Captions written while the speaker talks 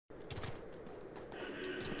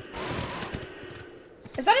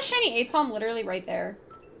Is that a shiny Apom literally right there?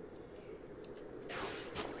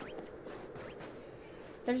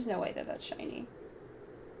 There's no way that that's shiny.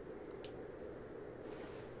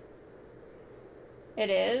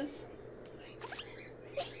 It is?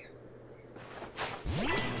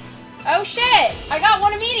 Oh shit! I got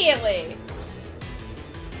one immediately!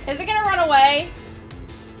 Is it gonna run away?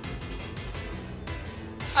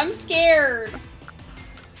 I'm scared.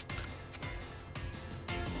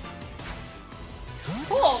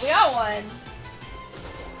 Cool, we got one.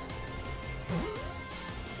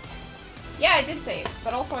 Yeah, I did save,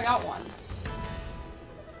 but also I got one.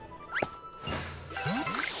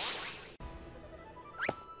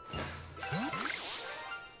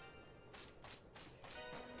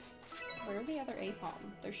 Where are the other Apom?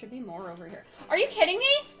 There should be more over here. Are you kidding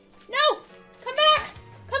me? No! Come back!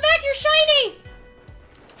 Come back, you're shiny!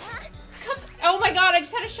 Oh my god, I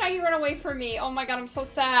just had a shiny run away from me. Oh my god, I'm so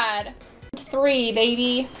sad. 3,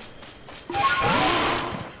 baby.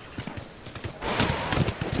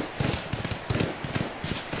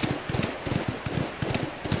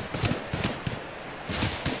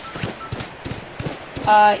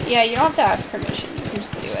 Yeah, you don't have to ask permission. You can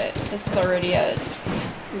just do it. This is already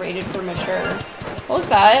rated for mature. What was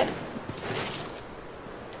that?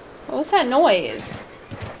 What was that noise?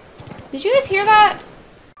 Did you guys hear that?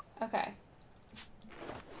 Okay.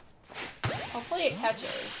 Hopefully it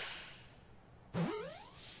catches.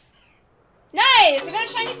 Nice! We got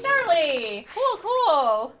a shiny Starly! Cool,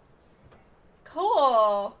 cool!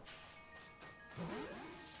 Cool!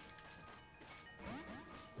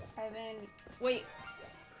 Ivan... Wait.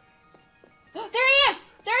 There he is!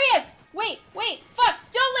 There he is! Wait, wait! Fuck!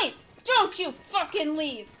 Don't leave! Don't you fucking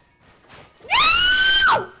leave!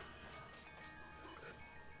 No!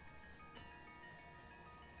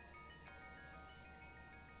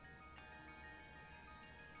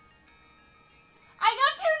 I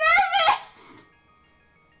got too nervous!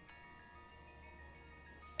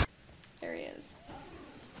 There he is.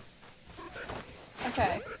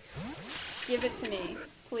 Okay. Give it to me,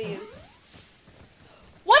 please.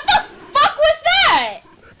 What the fuck was that?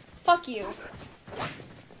 Fuck you.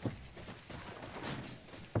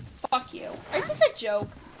 Fuck you. Is this a joke?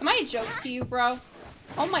 Am I a joke to you, bro?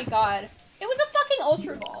 Oh my god. It was a fucking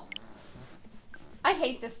Ultra Ball. I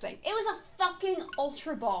hate this thing. It was a fucking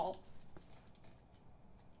Ultra Ball.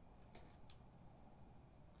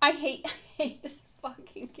 I hate this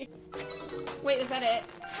fucking game. Wait, was that it?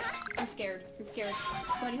 I'm scared. I'm scared.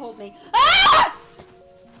 Somebody hold me. Ah!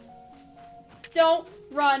 Don't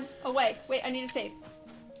run away. Wait, I need to save.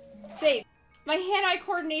 Save. My hand-eye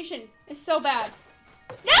coordination is so bad.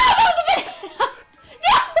 No! That was a banana!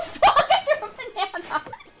 No! Fuck! I threw a banana!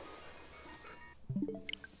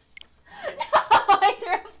 No! I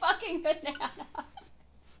threw a fucking banana!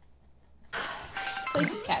 Please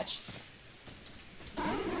just catch.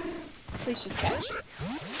 Please just catch.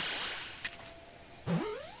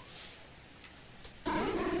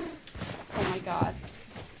 Oh my god.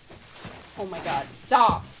 Oh my god.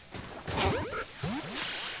 Stop!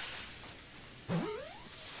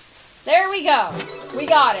 There we go. We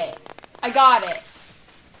got it. I got it.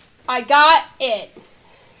 I got it.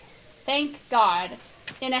 Thank God.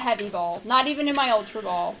 In a heavy ball. Not even in my Ultra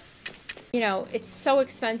Ball. You know, it's so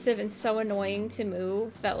expensive and so annoying to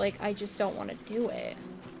move that, like, I just don't want to do it.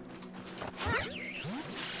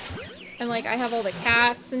 And, like, I have all the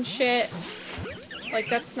cats and shit. Like,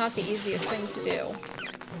 that's not the easiest thing to do.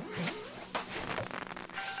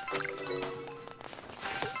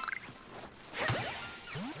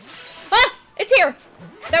 Ah! It's here!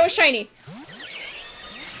 That was shiny.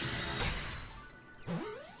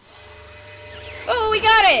 Oh, we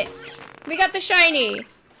got it! We got the shiny.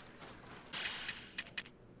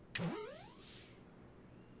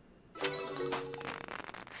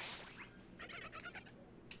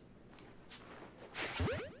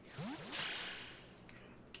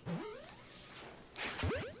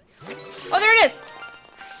 Oh, there it is!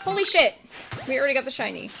 Holy shit! We already got the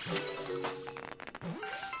shiny.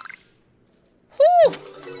 Whoo!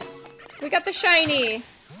 We got the shiny!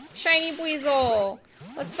 Shiny Weasel!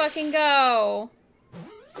 Let's fucking go!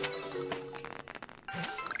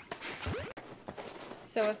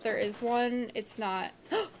 So if there is one, it's not...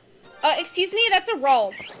 excuse me? That's a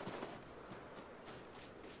Ralts.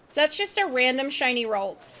 That's just a random shiny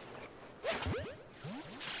Ralts.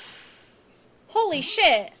 Holy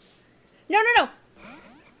shit! No, no, no!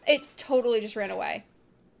 It totally just ran away.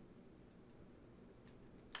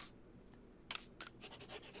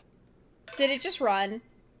 Did it just run?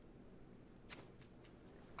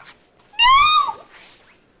 No!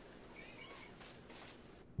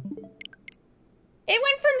 It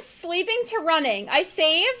went from sleeping to running. I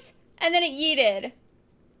saved, and then it yeeted.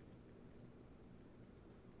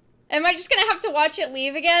 Am I just gonna have to watch it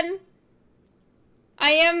leave again?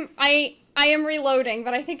 I am reloading,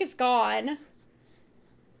 but I think it's gone.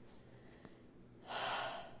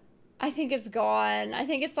 I think it's gone. I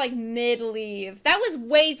think it's like mid-leave. That was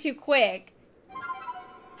way too quick.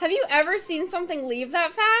 Have you ever seen something leave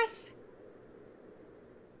that fast?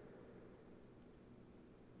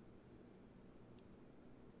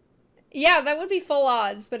 Yeah, that would be full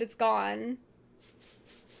odds, but it's gone.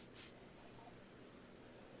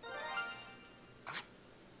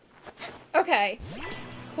 Okay.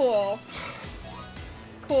 Cool.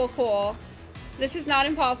 Cool, cool. This is not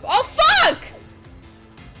impossible. Oh, fuck!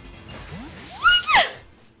 What?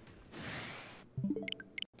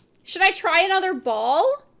 Should I try another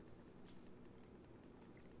ball?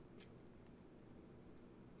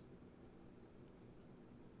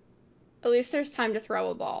 At least there's time to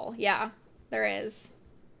throw a ball. Yeah, there is.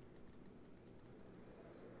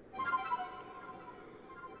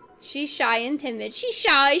 She's shy and timid. She's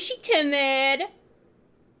shy, she's timid.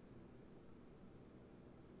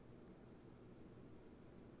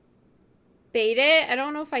 Bait it? I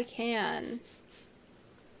don't know if I can.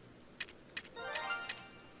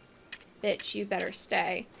 Bitch, you better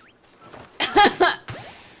stay. I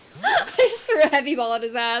just threw a heavy ball at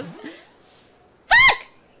his ass. Fuck!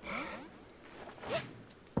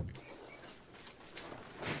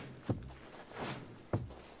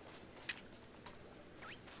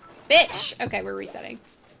 Bitch! Okay, we're resetting.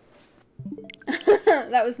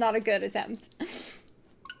 That was not a good attempt.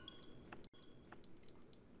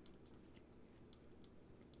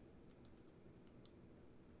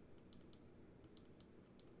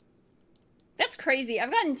 That's crazy.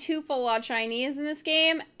 I've gotten 2 full odd shinies in this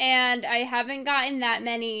game, and I haven't gotten that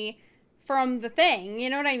many from the thing. You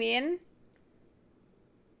know what I mean?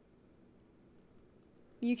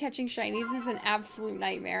 You catching shinies is an absolute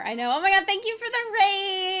nightmare. I know. Oh my god, thank you for the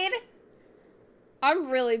raid!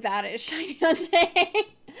 I'm really bad at shiny hunting.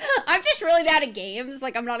 I'm just really bad at games.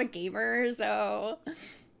 Like, I'm not a gamer, so...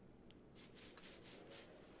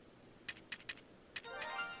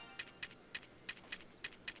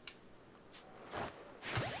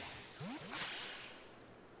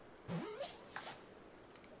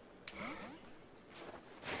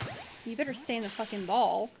 You better stay in the fucking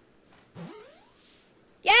ball.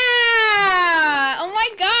 Yeah! Oh my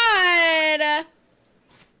god!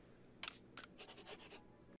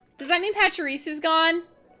 Does that mean Pachyrisu's gone?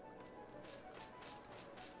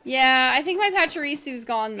 Yeah, I think my Pachyrisu's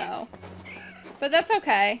gone though. But that's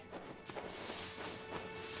okay.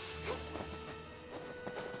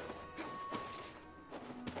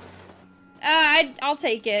 I'll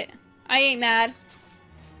take it. I ain't mad.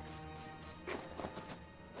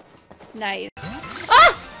 Nice.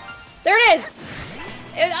 Ah! There it is!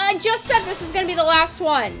 I just said this was gonna be the last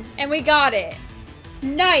one, and we got it.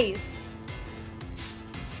 Nice.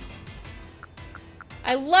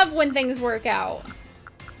 I love when things work out.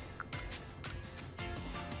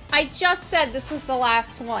 I just said this was the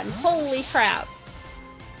last one. Holy crap.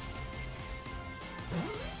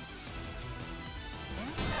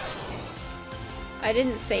 I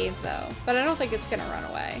didn't save though, but I don't think it's gonna run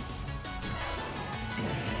away.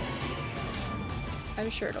 I'm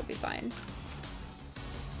sure it'll be fine.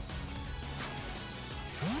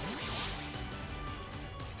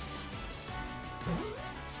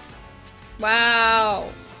 Wow.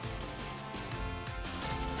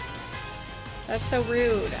 That's so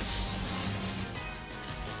rude.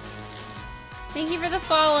 Thank you for the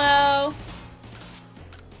follow.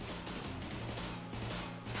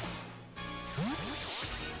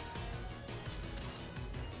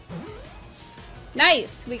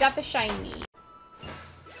 Nice! We got the shiny.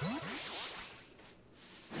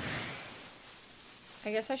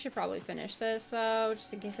 I guess I should probably finish this though,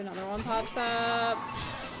 just in case another one pops up.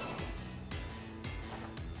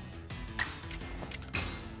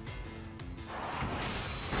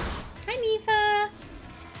 Hi, Mifa!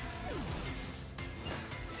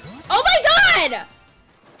 Oh my god!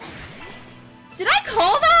 Did I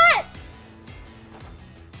call that?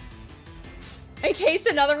 In case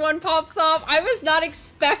another one pops up. I was not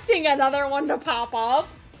expecting another one to pop up.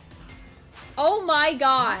 Oh my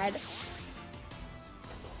god.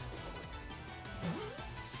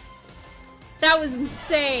 That was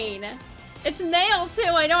insane. It's male too.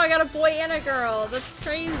 I know I got a boy and a girl. That's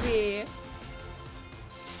crazy.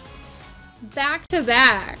 Back to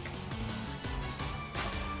back.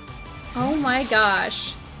 Oh my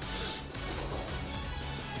gosh.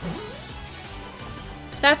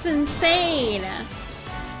 That's insane.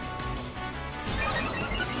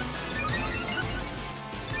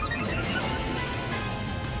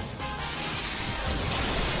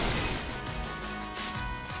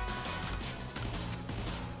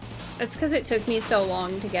 It's because it took me so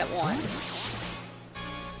long to get one.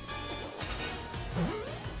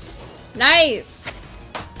 Nice!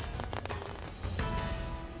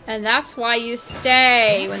 And that's why you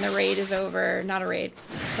stay when the raid is over. Not a raid.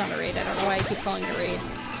 It's not a raid. I don't know why I keep calling it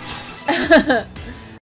a raid.